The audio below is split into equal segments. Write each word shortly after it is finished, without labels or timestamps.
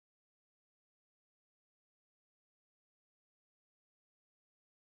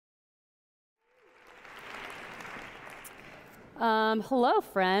Hello,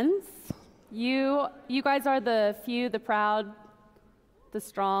 friends. You guys are the few, the proud, the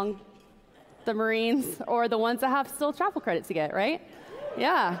strong, the Marines, or the ones that have still chapel credit to get, right?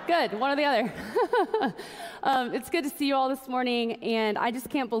 Yeah, good. One or the other. It's good to see you all this morning, and I just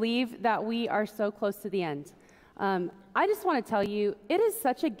can't believe that we are so close to the end. I just want to tell you, it is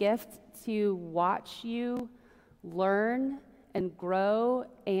such a gift to watch you learn and grow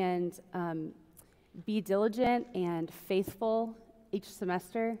and be diligent and faithful each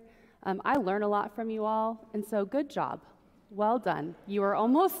semester. I learn a lot from you all, and so good job. Well done. You are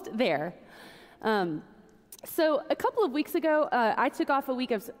almost there. So a couple of weeks ago, I took off a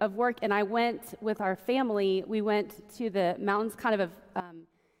week of work, and I went with our family. We went to the mountains kind of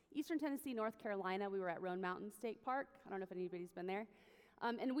Eastern Tennessee, North Carolina. We were at Roan Mountain State Park. I don't know if anybody's been there.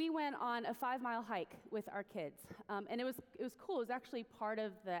 And we went on a 5-mile hike with our kids. And it was cool. It was actually part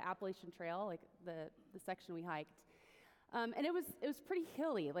of the Appalachian Trail, like the section we hiked. And it was pretty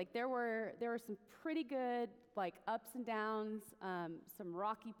hilly. Like there were some pretty good like ups and downs, some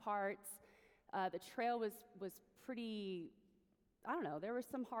rocky parts. The trail was pretty, I don't know, there were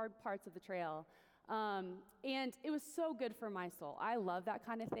some hard parts of the trail. And it was so good for my soul. I love that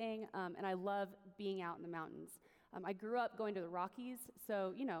kind of thing, and I love being out in the mountains. I grew up going to the Rockies,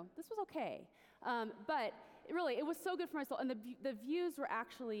 so, this was okay. But it was so good for my soul. And the views were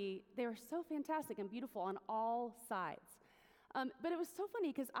they were so fantastic and beautiful on all sides. But it was so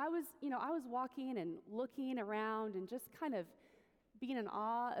funny because I was walking and looking around and just kind of being in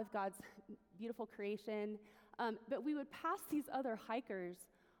awe of God's beautiful creation. But we would pass these other hikers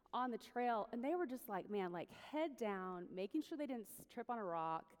on the trail, and they were just like head down, making sure they didn't trip on a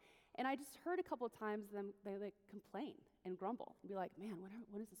rock. And I just heard a couple of times they complain and grumble and be like, man,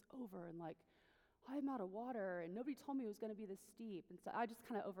 when is this over? And I'm out of water, and nobody told me it was going to be this steep. And so I just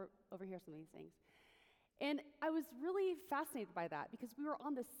kind of overhear some of these things. And I was really fascinated by that because we were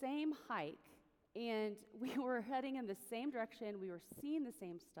on the same hike, and we were heading in the same direction. We were seeing the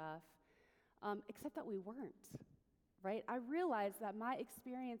same stuff, except that we weren't, right? I realized that my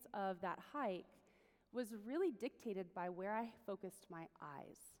experience of that hike was really dictated by where I focused my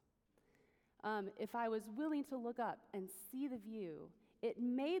eyes. If I was willing to look up and see the view, it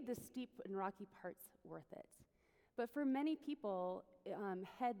made the steep and rocky parts worth it. But for many people,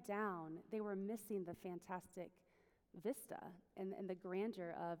 head down, they were missing the fantastic vista and the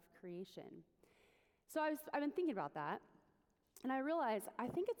grandeur of creation. So I've been thinking about that, and I realized I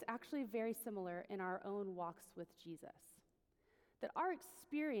think it's actually very similar in our own walks with Jesus. That our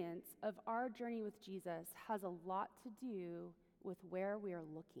experience of our journey with Jesus has a lot to do with where we are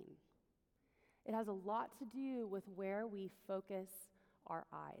looking. It has a lot to do with where we focus our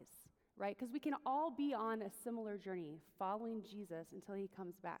eyes, right? Because we can all be on a similar journey, following Jesus until he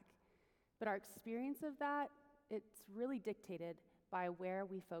comes back. But our experience of that, it's really dictated by where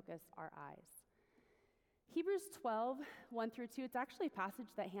we focus our eyes. Hebrews 12, 1 through 2, it's actually a passage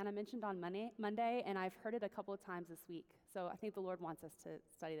that Hannah mentioned on Monday, and I've heard it a couple of times this week. So I think the Lord wants us to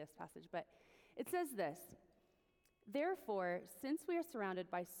study this passage. But it says this: "Therefore, since we are surrounded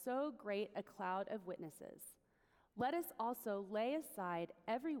by so great a cloud of witnesses, let us also lay aside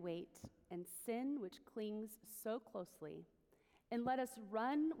every weight and sin which clings so closely, and let us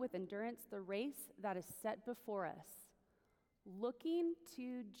run with endurance the race that is set before us, looking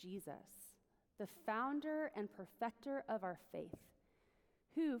to Jesus, the founder and perfecter of our faith,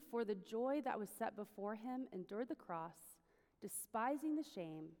 who, for the joy that was set before him, endured the cross, despising the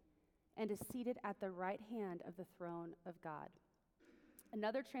shame, and is seated at the right hand of the throne of God."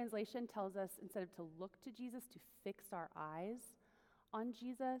 Another translation tells us, instead of to look to Jesus, to fix our eyes on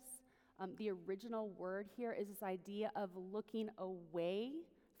Jesus. The original word here is this idea of looking away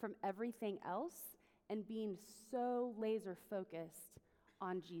from everything else and being so laser focused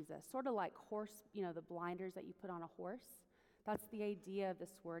on Jesus. Sort of like the blinders that you put on a horse. That's the idea of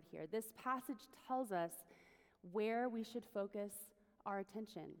this word here. This passage tells us where we should focus our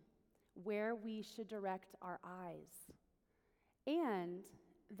attention, where we should direct our eyes, and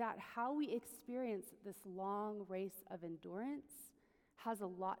that how we experience this long race of endurance has a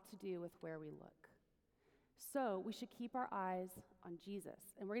lot to do with where we look. So we should keep our eyes on Jesus,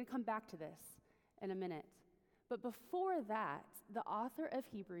 and we're going to come back to this in a minute. But before that, the author of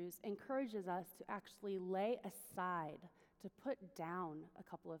Hebrews encourages us to actually lay aside, to put down a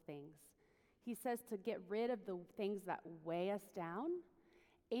couple of things. He says to get rid of the things that weigh us down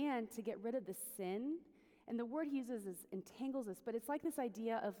and to get rid of the sin. And the word he uses is entangles us, but it's like this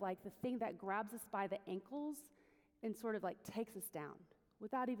idea of like the thing that grabs us by the ankles and sort of like takes us down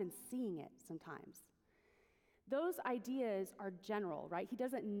without even seeing it sometimes. Those ideas are general, right? He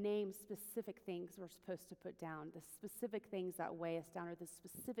doesn't name specific things we're supposed to put down, the specific things that weigh us down, or the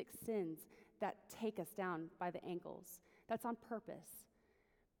specific sins that take us down by the ankles. That's on purpose.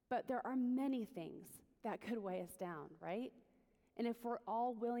 But there are many things that could weigh us down, right? And if we're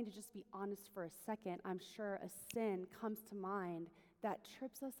all willing to just be honest for a second, I'm sure a sin comes to mind that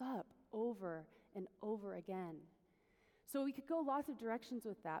trips us up over and over again. So we could go lots of directions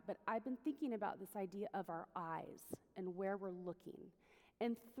with that, but I've been thinking about this idea of our eyes and where we're looking.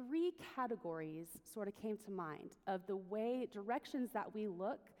 And 3 categories sort of came to mind of the directions that we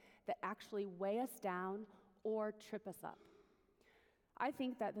look that actually weigh us down or trip us up. I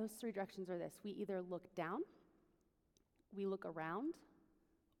think that those 3 directions are this. We either look down, we look around,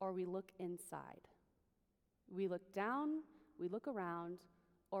 or we look inside. We look down, we look around,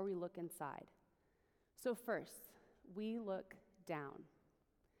 or we look inside. So first, we look down.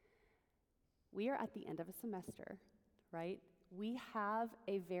 We are at the end of a semester, right? We have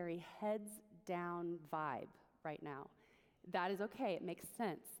a very heads down vibe right now. That is okay, it makes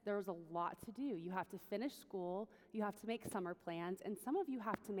sense. There's a lot to do. You have to finish school, you have to make summer plans, and some of you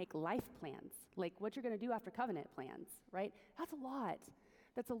have to make life plans, like what you're gonna do after covenant plans, right? That's a lot.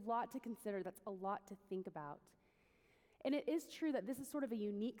 That's a lot to consider, that's a lot to think about. And it is true that this is sort of a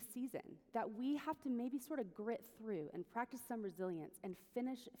unique season, that we have to maybe sort of grit through and practice some resilience and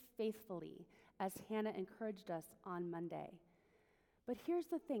finish faithfully, as Hannah encouraged us on Monday. But here's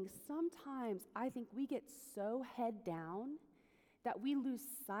the thing, sometimes I think we get so head down that we lose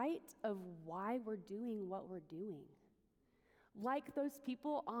sight of why we're doing what we're doing. Like those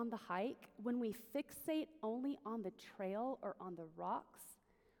people on the hike, when we fixate only on the trail or on the rocks,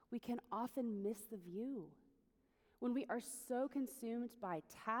 we can often miss the view. When we are so consumed by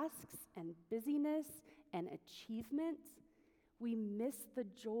tasks and busyness and achievement, we miss the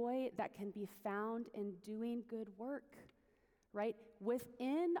joy that can be found in doing good work, right?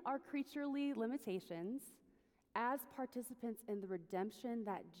 Within our creaturely limitations, as participants in the redemption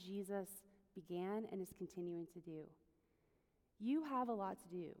that Jesus began and is continuing to do. You have a lot to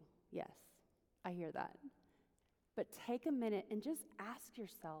do. Yes, I hear that. But take a minute and just ask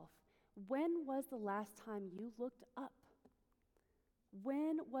yourself, when was the last time you looked up?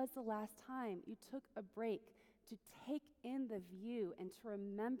 When was the last time you took a break to take in the view and to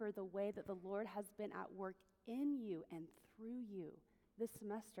remember the way that the Lord has been at work in you and through you this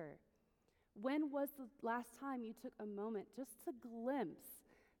semester? When was the last time you took a moment just to glimpse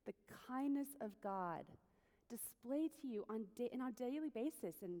the kindness of God displayed to you on a daily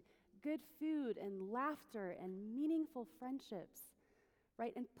basis, and good food and laughter and meaningful friendships?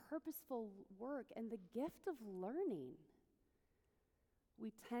 Right, and purposeful work and the gift of learning?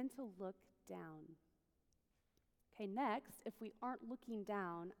 We tend to look down. Okay, next, if we aren't looking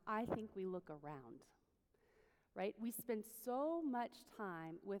down, I think we look around, right? We spend so much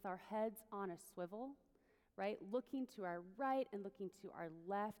time with our heads on a swivel, right? Looking to our right and looking to our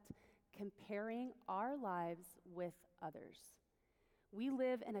left, comparing our lives with others. We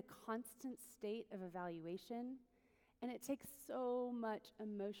live in a constant state of evaluation, and it takes so much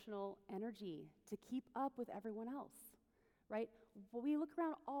emotional energy to keep up with everyone else, right? Well, we look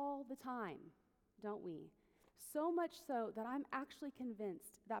around all the time, don't we? So much so that I'm actually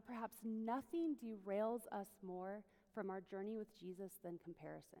convinced that perhaps nothing derails us more from our journey with Jesus than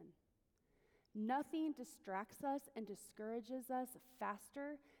comparison. Nothing distracts us and discourages us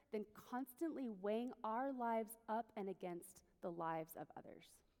faster than constantly weighing our lives up and against the lives of others.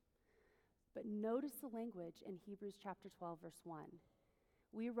 But notice the language in Hebrews chapter 12, verse 1.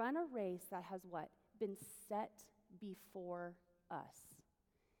 We run a race that has what? Been set before us.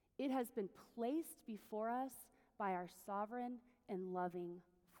 It has been placed before us by our sovereign and loving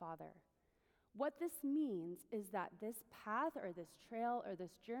Father. What this means is that this path or this trail or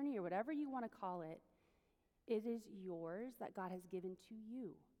this journey or whatever you want to call it, it is yours that God has given to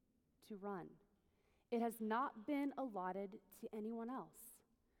you to run. It has not been allotted to anyone else.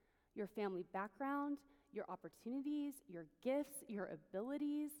 Your family background, your opportunities, your gifts, your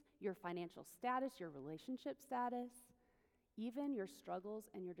abilities, your financial status, your relationship status, even your struggles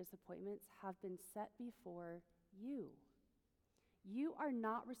and your disappointments have been set before you. You are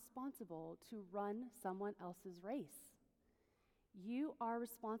not responsible to run someone else's race. You are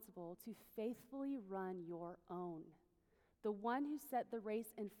responsible to faithfully run your own. The one who set the race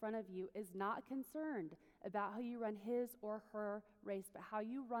in front of you is not concerned about how you run his or her race, but how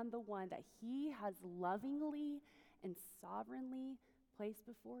you run the one that he has lovingly and sovereignly placed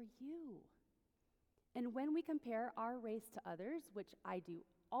before you. And when we compare our race to others, which I do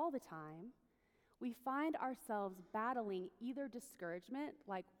all the time, we find ourselves battling either discouragement,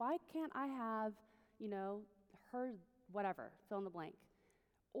 like, why can't I have, her whatever, fill in the blank.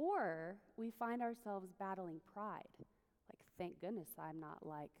 Or we find ourselves battling pride. Like, thank goodness I'm not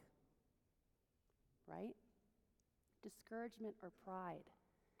like, right? Discouragement or pride.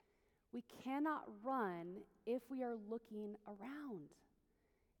 We cannot run if we are looking around.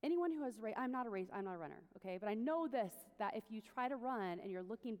 Anyone who has I'm not a runner, okay? But I know this, that if you try to run and you're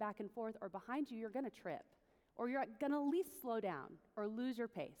looking back and forth or behind you, you're going to trip. Or you're going to at least slow down or lose your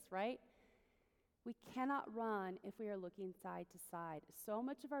pace, right? We cannot run if we are looking side to side. So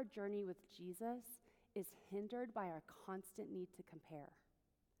much of our journey with Jesus is hindered by our constant need to compare.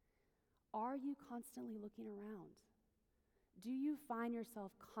 Are you constantly looking around? Do you find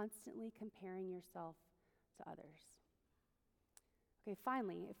yourself constantly comparing yourself to others? Okay,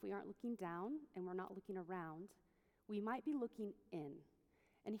 finally, if we aren't looking down and we're not looking around, we might be looking in.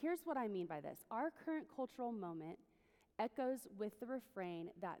 And here's what I mean by this. Our current cultural moment echoes with the refrain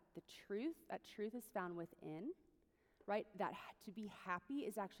that truth is found within, right? That to be happy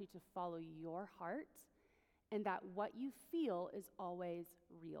is actually to follow your heart, and that what you feel is always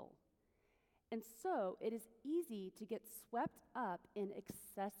real. And so it is easy to get swept up in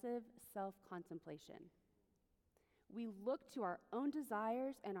excessive self-contemplation. We look to our own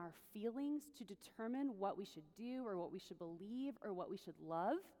desires and our feelings to determine what we should do or what we should believe or what we should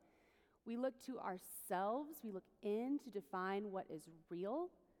love. We look to ourselves, we look in to define what is real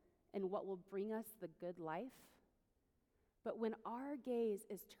and what will bring us the good life. But when our gaze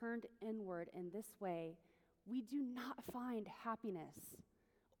is turned inward in this way, we do not find happiness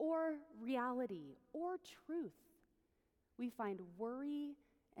or reality or truth. We find worry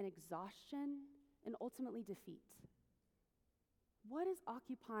and exhaustion and ultimately defeat. What is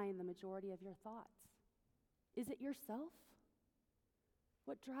occupying the majority of your thoughts? Is it yourself?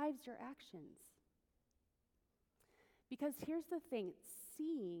 What drives your actions? Because here's the thing,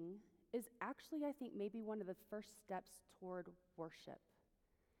 seeing is actually, I think, maybe one of the first steps toward worship.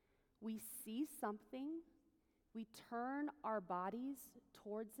 We see something, we turn our bodies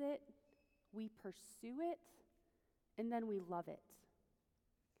towards it, we pursue it, and then we love it.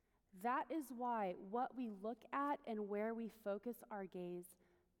 That is why what we look at and where we focus our gaze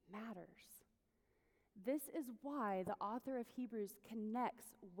matters. This is why the author of Hebrews connects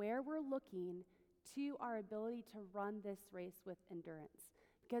where we're looking to our ability to run this race with endurance.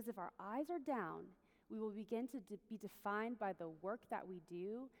 Because if our eyes are down, we will begin to be defined by the work that we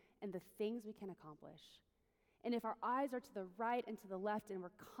do and the things we can accomplish. And if our eyes are to the right and to the left and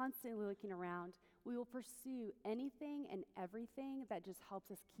we're constantly looking around, we will pursue anything and everything that just helps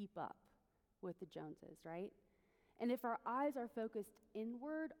us keep up with the Joneses, right? And if our eyes are focused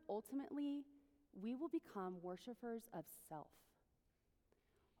inward, ultimately, we will become worshipers of self.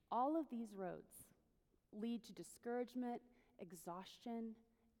 All of these roads lead to discouragement, exhaustion,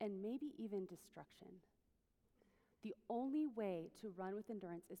 and maybe even destruction. The only way to run with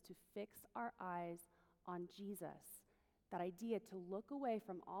endurance is to fix our eyes on Jesus, that idea to look away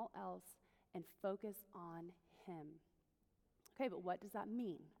from all else and focus on him. Okay, but what does that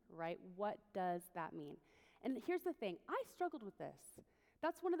mean, right? What does that mean? And here's the thing, I struggled with this.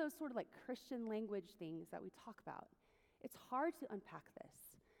 That's one of those sort of like Christian language things that we talk about. It's hard to unpack this.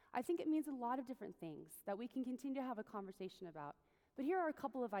 I think it means a lot of different things that we can continue to have a conversation about. But here are a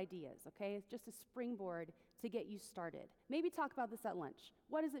couple of ideas, okay? It's just a springboard to get you started. Maybe talk about this at lunch.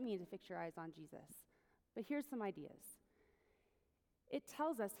 What does it mean to fix your eyes on Jesus? But here's some ideas. It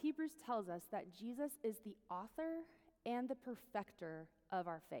tells us, Hebrews tells us that Jesus is the author and the perfecter of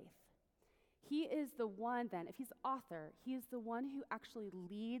our faith. He is the one then, if he's the author, he is the one who actually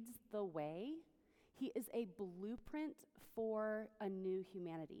leads the way. He is a blueprint for a new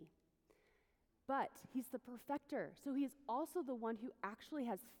humanity. But he's the perfecter, so he is also the one who actually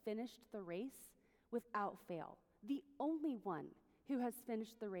has finished the race without fail. The only one who has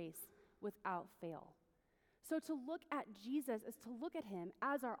finished the race without fail. So to look at Jesus is to look at him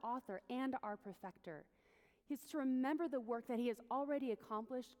as our author and our perfecter. It's to remember the work that he has already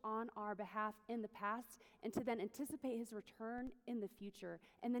accomplished on our behalf in the past, and to then anticipate his return in the future,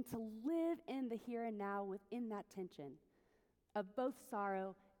 and then to live in the here and now within that tension of both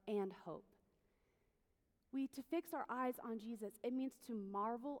sorrow and hope. To fix our eyes on Jesus, it means to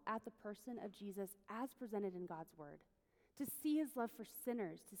marvel at the person of Jesus as presented in God's word, to see his love for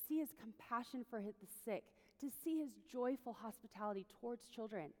sinners, to see his compassion for the sick, to see his joyful hospitality towards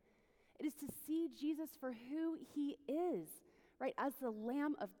children. It is to see Jesus for who he is, right? As the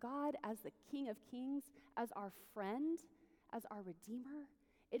Lamb of God, as the King of Kings, as our friend, as our Redeemer.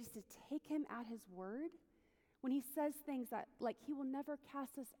 It is to take him at his word when he says things that, like, he will never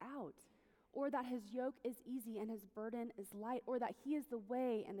cast us out, or that his yoke is easy and his burden is light, or that he is the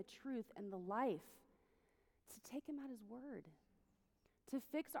way and the truth and the life. To to take him at his word. To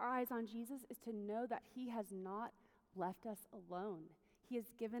fix our eyes on Jesus is to know that he has not left us alone. He has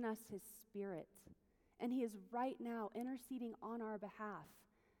given us his Spirit, and he is right now interceding on our behalf,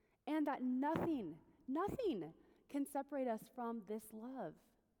 and that nothing can separate us from this love.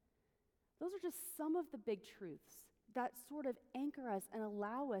 Those are just some of the big truths that sort of anchor us and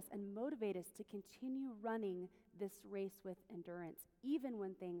allow us and motivate us to continue running this race with endurance, even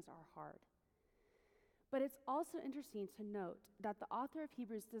when things are hard. But it's also interesting to note that the author of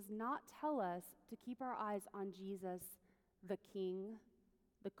Hebrews does not tell us to keep our eyes on Jesus, the King,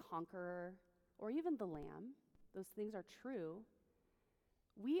 the Conqueror, or even the Lamb. Those things are true.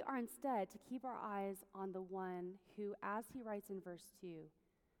 We are instead to keep our eyes on the one who, as he writes in verse 2,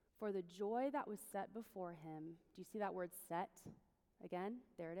 for the joy that was set before him, do you see that word set? Again,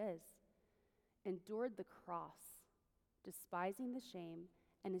 there it is. Endured the cross, despising the shame,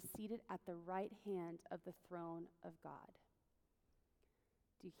 and is seated at the right hand of the throne of God.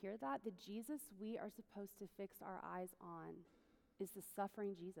 Do you hear that? The Jesus we are supposed to fix our eyes on is the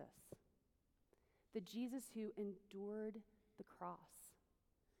suffering Jesus. The Jesus who endured the cross.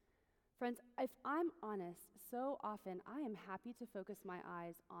 Friends, if I'm honest, so often I am happy to focus my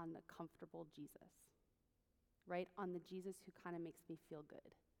eyes on the comfortable Jesus, right? On the Jesus who kind of makes me feel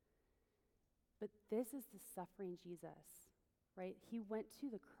good. But this is the suffering Jesus, right? He went to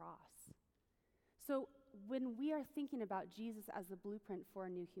the cross. So when we are thinking about Jesus as the blueprint for a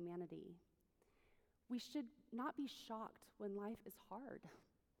new humanity, we should not be shocked when life is hard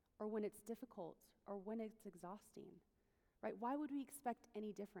or when it's difficult or when it's exhausting, right? Why would we expect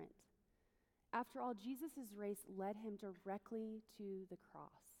any different? After all, Jesus' race led him directly to the cross.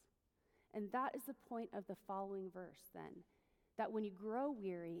 And that is the point of the following verse then, that when you grow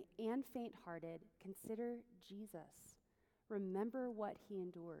weary and faint-hearted, consider Jesus. Remember what he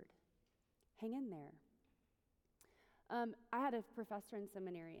endured. Hang in there. I had a professor in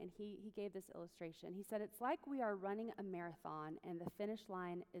seminary, and he gave this illustration. He said, it's like we are running a marathon, and the finish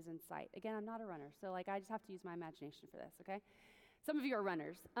line is in sight. Again, I'm not a runner, so I just have to use my imagination for this, okay? Some of you are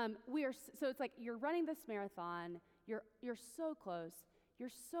runners. So it's like you're running this marathon, you're so close, you're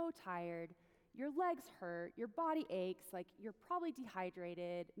so tired, your legs hurt, your body aches, you're probably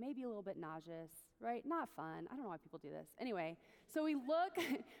dehydrated, maybe a little bit nauseous, right? Not fun. I don't know why people do this. Anyway, so we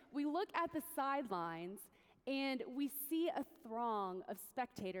look at the sidelines, and we see a throng of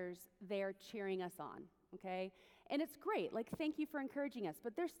spectators there cheering us on, okay? And it's great. Thank you for encouraging us.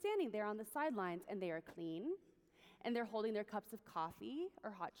 But they're standing there on the sidelines, and they are clean, and they're holding their cups of coffee or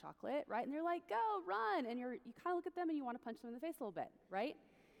hot chocolate, right? And they're like, go, run. And you kind of look at them, and you want to punch them in the face a little bit, right?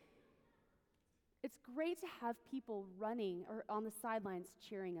 It's great to have people running or on the sidelines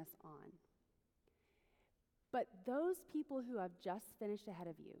cheering us on. But those people who have just finished ahead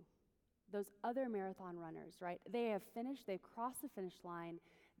of you, those other marathon runners, right? They have finished, they've crossed the finish line,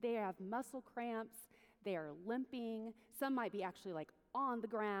 they have muscle cramps, they are limping, some might be actually on the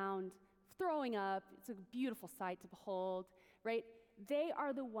ground, throwing up. It's a beautiful sight to behold, right? They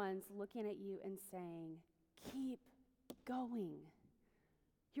are the ones looking at you and saying, keep going.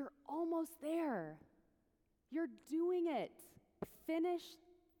 You're almost there. You're doing it.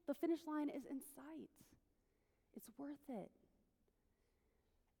 The finish line is in sight. It's worth it.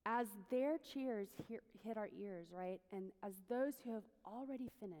 As their cheers hit our ears, right, and as those who have already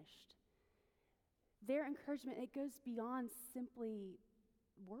finished, their encouragement, it goes beyond simply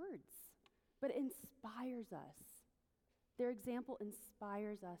words, but it inspires us. Their example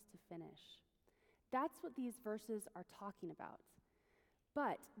inspires us to finish. That's what these verses are talking about.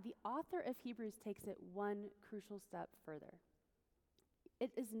 But the author of Hebrews takes it one crucial step further.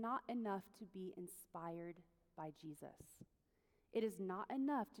 It is not enough to be inspired by Jesus. It is not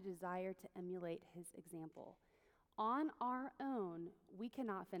enough to desire to emulate his example. On our own, we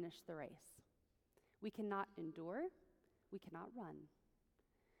cannot finish the race. We cannot endure. We cannot run.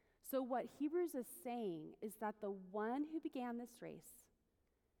 So what Hebrews is saying is that the one who began this race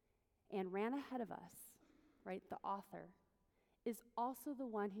and ran ahead of us, right, the author, is also the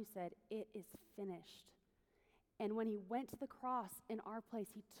one who said, it is finished. And when he went to the cross in our place,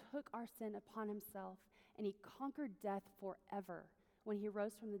 he took our sin upon himself, and he conquered death forever when he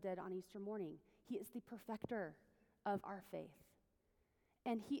rose from the dead on Easter morning. He is the perfecter of our faith.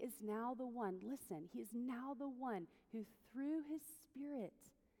 And he is now the one, listen, he is now the one who through his Spirit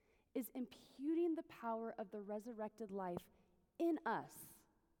is imputing the power of the resurrected life in us.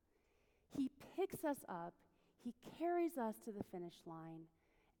 He picks us up, he carries us to the finish line,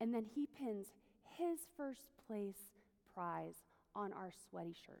 and then he pins his first place prize on our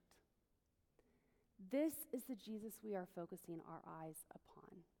sweaty shirt. This is the Jesus we are focusing our eyes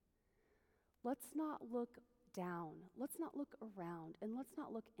upon. Let's not look down. Let's not look around, and let's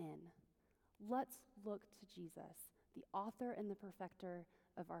not look in. Let's look to Jesus, the author and the perfecter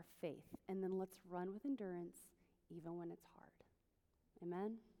of our faith, and then let's run with endurance even when it's hard.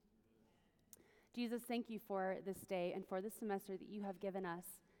 Amen? Jesus, thank you for this day and for this semester that you have given us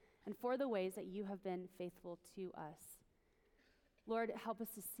and for the ways that you have been faithful to us. Lord, help us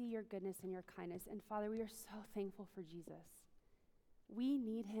to see your goodness and your kindness. And Father, we are so thankful for Jesus. We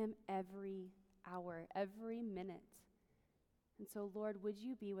need him every hour, every minute. And so, Lord, would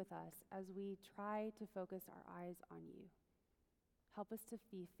you be with us as we try to focus our eyes on you? Help us to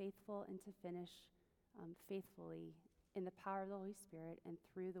be faithful and to finish faithfully in the power of the Holy Spirit and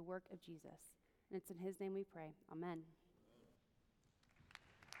through the work of Jesus. And it's in his name we pray. Amen.